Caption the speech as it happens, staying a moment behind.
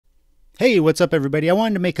Hey, what's up everybody? I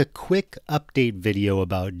wanted to make a quick update video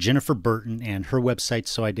about Jennifer Burton and her website,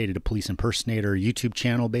 So I Dated a Police Impersonator YouTube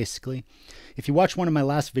channel basically. If you watched one of my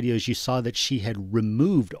last videos, you saw that she had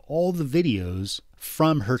removed all the videos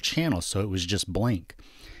from her channel, so it was just blank.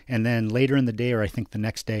 And then later in the day, or I think the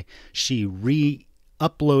next day, she made all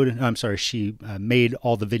the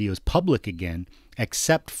videos public again,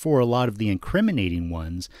 except for a lot of the incriminating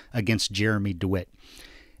ones against Jeremy Dewitte.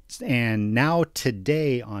 And now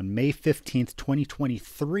today on May 15th,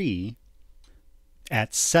 2023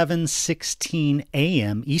 at 7:16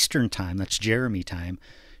 a.m. Eastern Time, that's Jeremy time,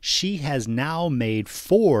 she has now made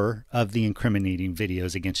 4 of the incriminating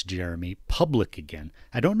videos against Jeremy public again.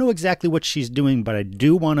 I don't know exactly what she's doing, but I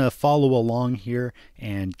do want to follow along here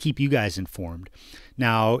and keep you guys informed.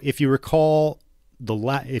 Now, if you recall,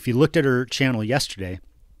 if you looked at her channel yesterday,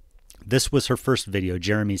 this was her first video,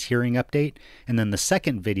 Jeremy's hearing update, and then the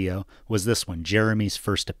second video was this one, Jeremy's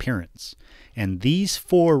first appearance. And these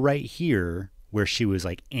 4 right here, where she was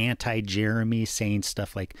like anti-Jeremy, saying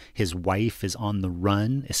stuff like his wife is on the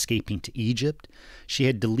run, escaping to Egypt, she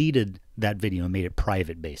had deleted that video and made it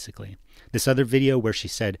private basically. This other video where she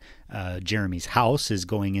said Jeremy's house is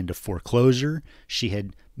going into foreclosure, she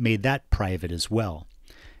had made that private as well.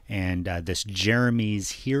 And this Jeremy's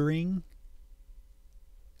hearing,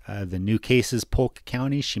 the new cases, Polk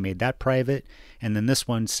County, she made that private. And then this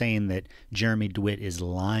one saying that Jeremy Dewitte is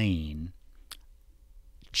lying,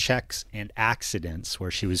 checks and accidents,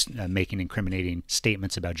 where she was making incriminating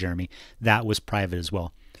statements about Jeremy, that was private as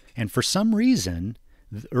well. And for some reason,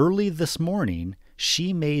 early this morning,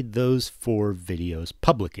 she made those 4 videos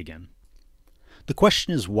public again. The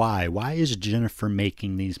question is why? Why is Jennifer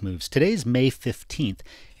making these moves? Today's May 15th,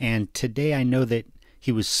 and today I know that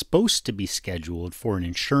he was supposed to be scheduled for an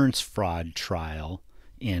insurance fraud trial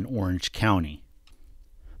in Orange County.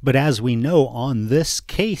 But as we know, on this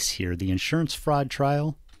case here, the insurance fraud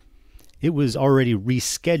trial, it was already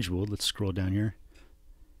rescheduled. Let's scroll down here.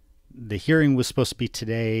 The hearing was supposed to be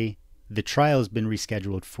today. The trial has been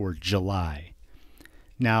rescheduled for July.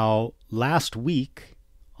 Now, last week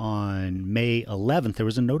on May 11th, there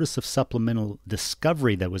was a notice of supplemental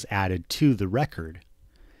discovery that was added to the record.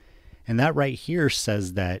 And that right here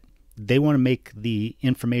says that they want to make the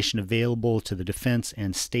information available to the defense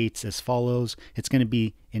and states as follows. It's going to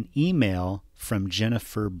be an email from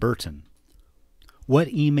Jennifer Burton. What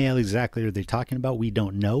email exactly are they talking about? We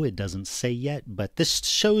don't know. It doesn't say yet, but this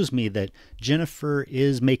shows me that Jennifer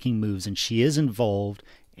is making moves and she is involved.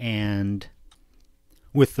 And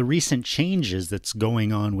with the recent changes that's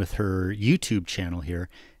going on with her YouTube channel here,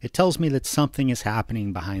 it tells me that something is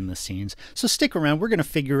happening behind the scenes. So stick around. We're going to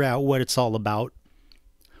figure out what it's all about.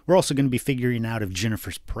 We're also going to be figuring out if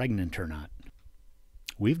Jennifer's pregnant or not.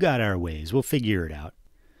 We've got our ways. We'll figure it out.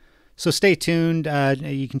 So stay tuned.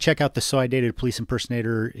 You can check out the So I Dated a Police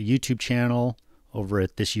Impersonator YouTube channel over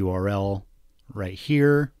at this URL right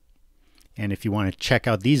here. And if you want to check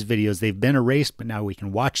out these videos, they've been erased, but now we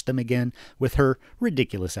can watch them again with her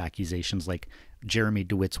ridiculous accusations like Jeremy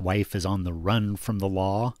Dewitte's wife is on the run from the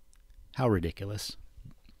law. How ridiculous.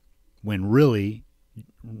 When really,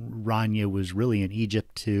 Rania was really in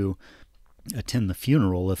Egypt to attend the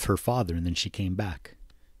funeral of her father, and then she came back.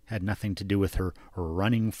 Had nothing to do with her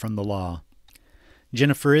running from the law.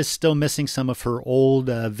 Jennifer is still missing some of her old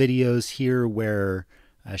videos here where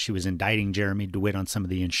she was indicting Jeremy Dewitte on some of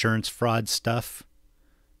the insurance fraud stuff.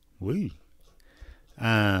 Woo.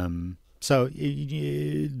 So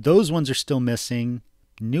those ones are still missing.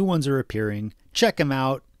 New ones are appearing. Check them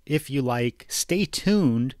out if you like. Stay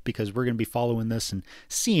tuned because we're going to be following this and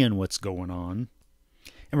seeing what's going on.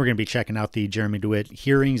 And we're going to be checking out the Jeremy Dewitte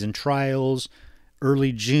hearings and trials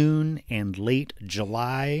early June and late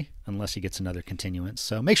July, unless he gets another continuance.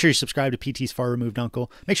 So make sure you subscribe to PT's Far Removed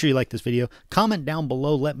Uncle. Make sure you like this video. Comment down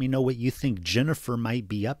below. Let me know what you think Jennifer might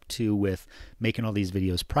be up to with making all these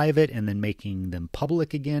videos private and then making them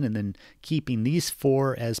public again and then keeping these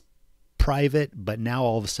 4 as private. But now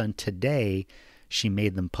all of a sudden today she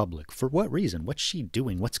made them public. For what reason? What's she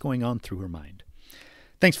doing? What's going on through her mind?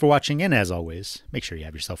 Thanks for watching. And as always, make sure you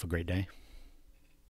have yourself a great day.